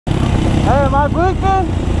Hey, am I blinking?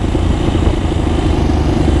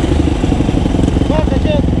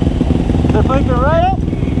 They're blinking right up?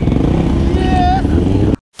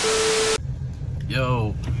 Yeah!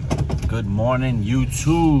 Yo, good morning,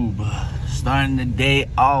 YouTube. Starting the day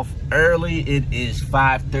off early. It is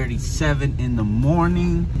 5:37 in the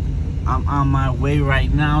morning. I'm on my way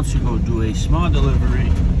right now to go do a small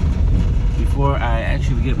delivery before I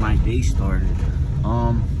actually get my day started.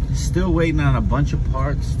 Still waiting on a bunch of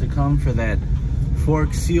parts to come for that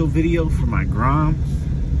fork seal video for my Grom.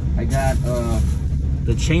 I got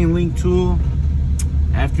the chain link tool.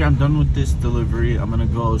 After I'm done with this delivery, I'm gonna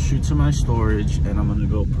go shoot to my storage and I'm gonna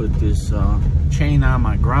go put this chain on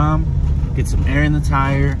my Grom, get some air in the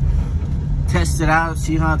tire, test it out,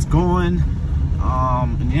 see how it's going.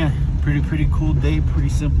 And yeah, pretty cool day, pretty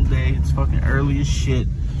simple day. It's fucking early as shit.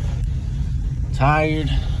 Tired.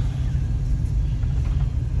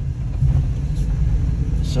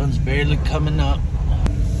 Sun's barely coming up.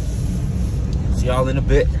 See y'all in a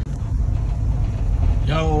bit.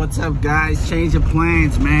 Yo, what's up guys? Change of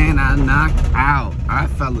plans, man. I knocked out. I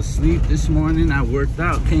fell asleep this morning. I worked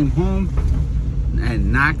out, came home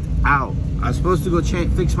and knocked out. I was supposed to go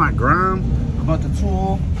fix my Grom. I bought the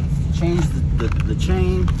tool, change the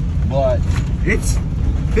chain, but it's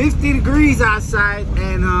 50 degrees outside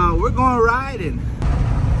and we're going riding.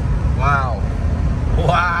 Wow.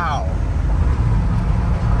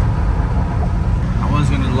 I was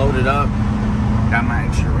gonna load it up, got my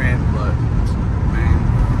extra rent, but man,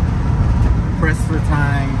 pressed for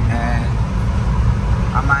time and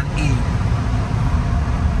I'm on E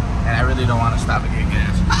and I really don't want to stop and get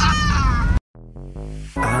gas.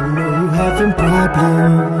 I know you having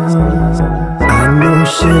problems, I know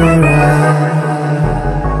shit ain't right.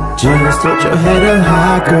 Just hold your head up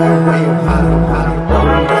high, girl.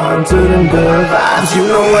 Hold on to them good vibes. You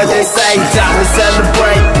know what they say, time to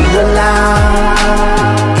celebrate, be alive.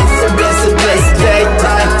 It's a blessed place today,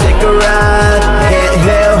 time to take a ride. Head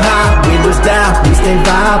held high, windows down, we stay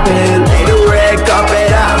vibing. Lay the red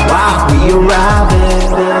carpet out while we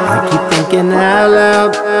arriving. I keep thinking out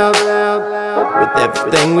loud, with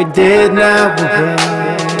everything we did now,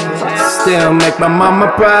 still make my mama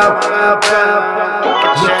proud.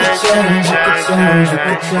 You could change,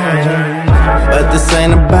 but this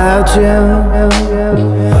ain't about you.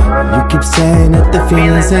 You keep saying that the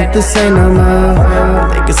feelings ain't the same no more.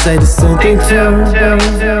 They can say the same thing too.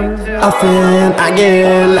 Often I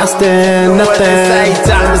get lost in nothing. What they say,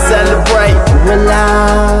 time to celebrate,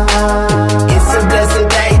 relax. It's a blessed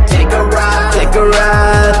day, take a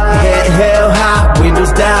ride. Head held high,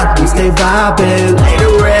 windows down, we stay vibing. Lay the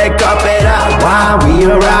red carpet out while we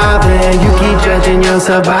arriving. You keep judging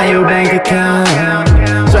yourself by your bank account,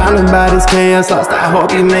 drowning by this chaos, lost, I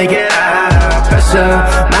hope you make it out. Pressure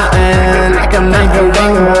mountain, I can make a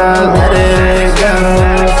ringer.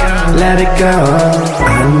 Let it go.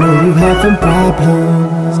 I know you having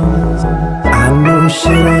problems, I know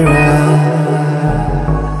shit ain't right.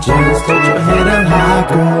 Just hold your head up high,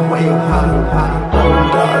 girl.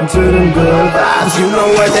 Hold on to them good vibes. You know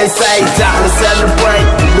what they say, time to celebrate,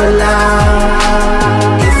 relax.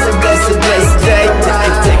 It's a blessed place today, time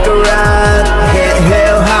to take a ride. Head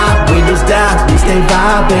held high, windows down, we stay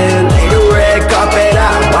vibing. Lay the red carpet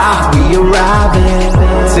out while we arriving.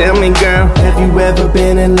 Tell me girl, have you ever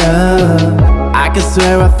been in love? I can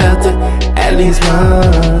swear I felt it at least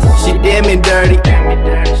once. She did me dirty,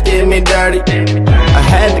 I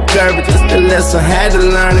had to curb it just to listen, had to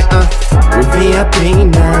learn it. We're VIP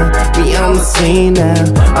now, we on the scene now.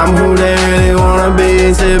 I'm who they really wanna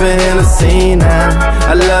be, sipping in the scene now.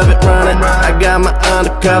 I love it running, I got my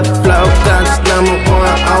undercover flow. Conscious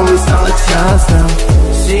 #1, always on the charts now.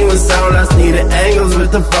 She was so lost, needed angles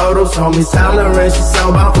with the photos. Homies hollering, she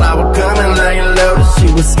saw my flower coming like a lotus. She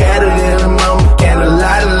was scattered in a moment,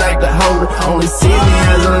 candlelight like the holder. Only see me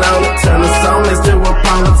as a loner, turn the songs to a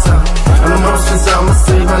poem. Emotions on my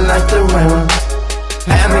sleeve, I like the women.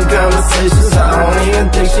 Having conversations, I don't even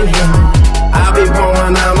think she hear me. I be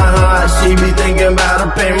pouring out my heart, she be thinking about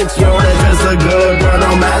her parents. Yo, that's just a good girl,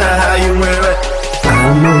 no matter how you wear it. I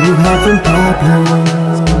know you having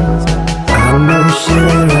problems, I know shit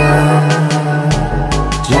ain't right.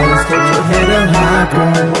 Just hold your head up high,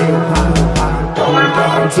 girl. Hold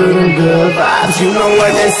on to them good vibes. You know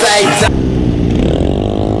what they say.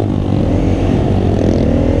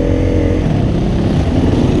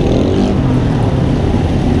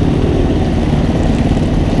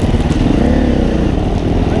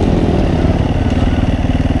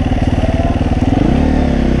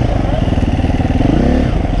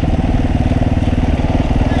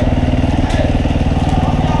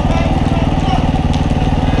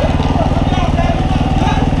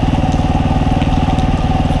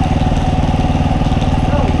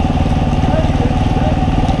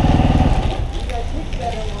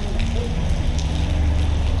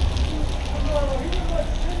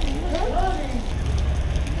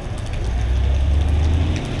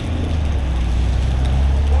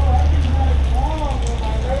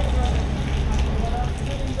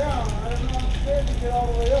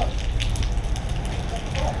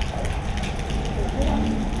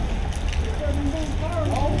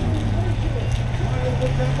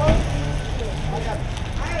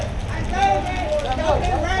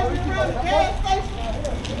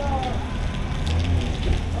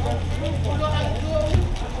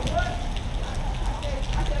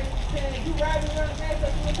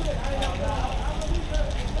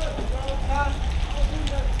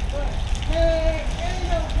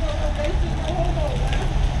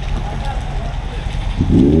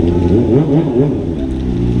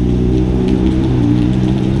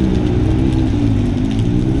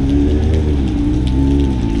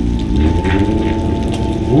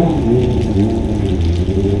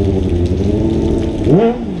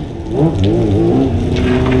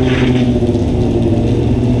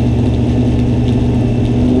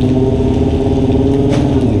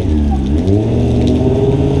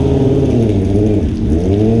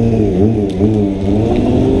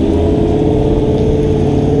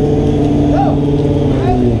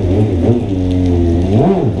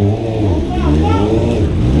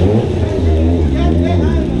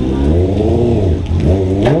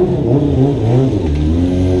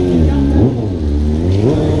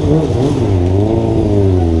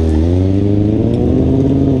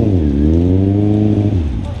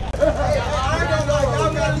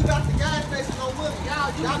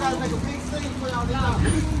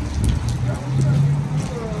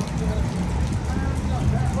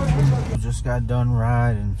 Just got done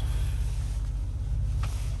riding.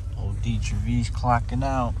 Old DTV's clocking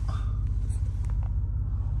out.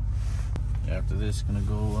 After this, gonna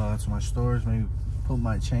go to my stores, maybe put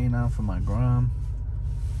my chain on for my Grom.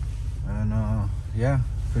 And yeah,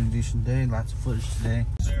 pretty decent day, lots of footage today.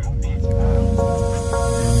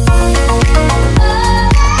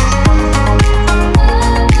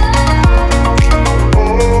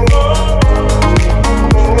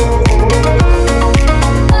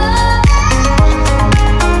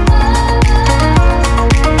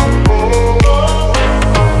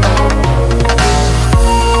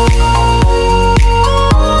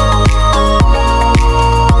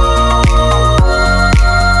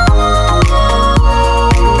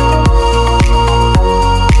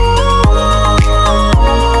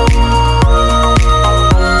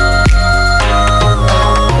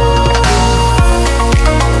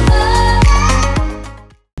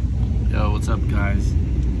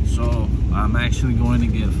 I'm actually going to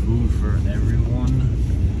get food for everyone,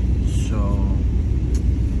 so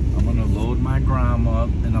I'm gonna load my Grom up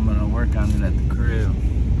and I'm gonna work on it at the crib.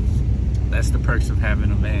 That's the perks of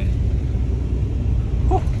having a van.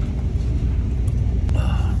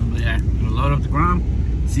 Yeah, I'm gonna load up the Grom.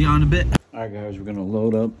 See you in a bit. All right, guys, we're gonna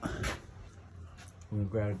load up. I'm gonna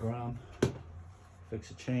grab a Grom, fix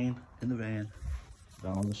a chain in the van.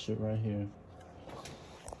 Got all this shit right here.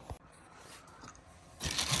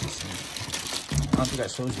 I don't think I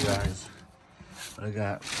showed you guys, but I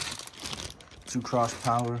got 2 cross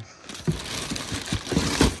power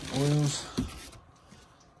oils.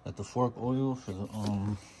 Got the fork oil for the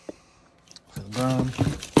Grom,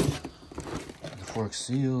 the fork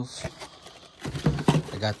seals.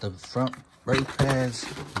 I got the front brake pads,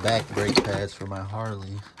 back brake pads for my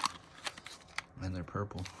Harley, and they're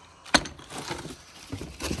purple.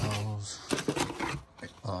 Towels,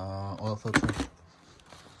 oil filter.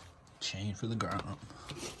 Chain for the Grom.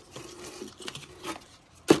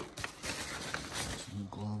 Some new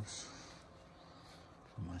gloves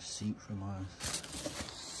for my seat for my.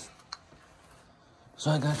 So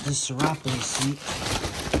I got this Serape seat,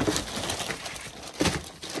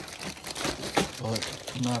 but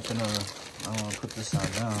I'm not gonna. I don't want to put this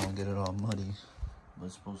on down and get it all muddy. But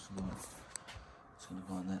it's supposed to go. It's gonna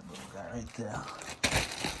go on that little guy right there.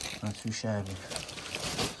 Not too shabby.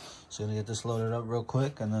 So gonna get this loaded up real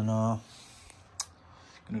quick, and then gonna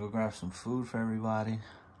go grab some food for everybody.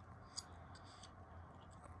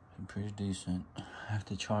 Been pretty decent. I have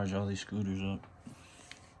to charge all these scooters up.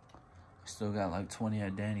 Still got like 20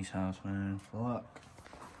 at Danny's house, man. Fuck.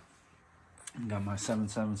 Got my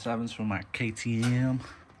 777s from my KTM.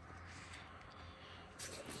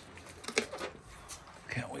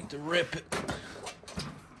 Can't wait to rip it.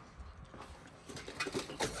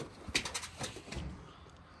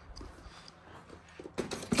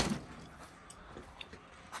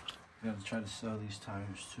 I gotta try to sell these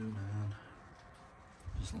tires too, man.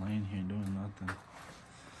 Just laying here doing nothing.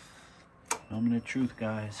 Moment of truth,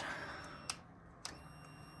 guys.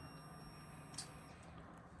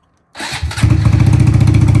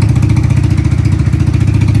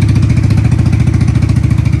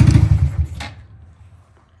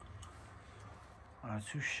 Not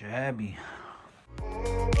too shabby.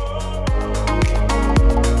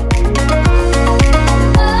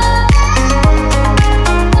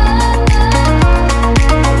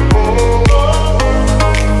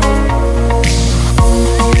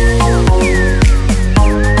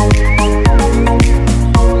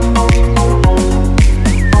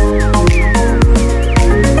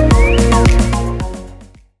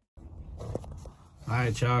 All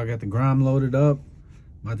right, y'all, got the Grom loaded up.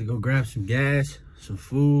 About to go grab some gas, some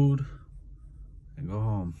food, and go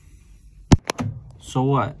home. So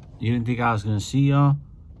what? You didn't think I was gonna see y'all?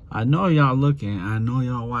 I know y'all looking. I know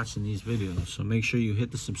y'all watching these videos. So make sure you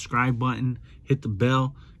hit the subscribe button, hit the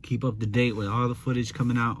bell, keep up to date with all the footage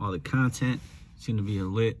coming out, all the content. It's gonna be a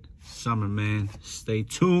lit summer, man. Stay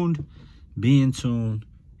tuned, be in tune,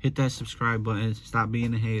 hit that subscribe button, stop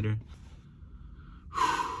being a hater.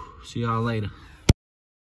 See y'all later.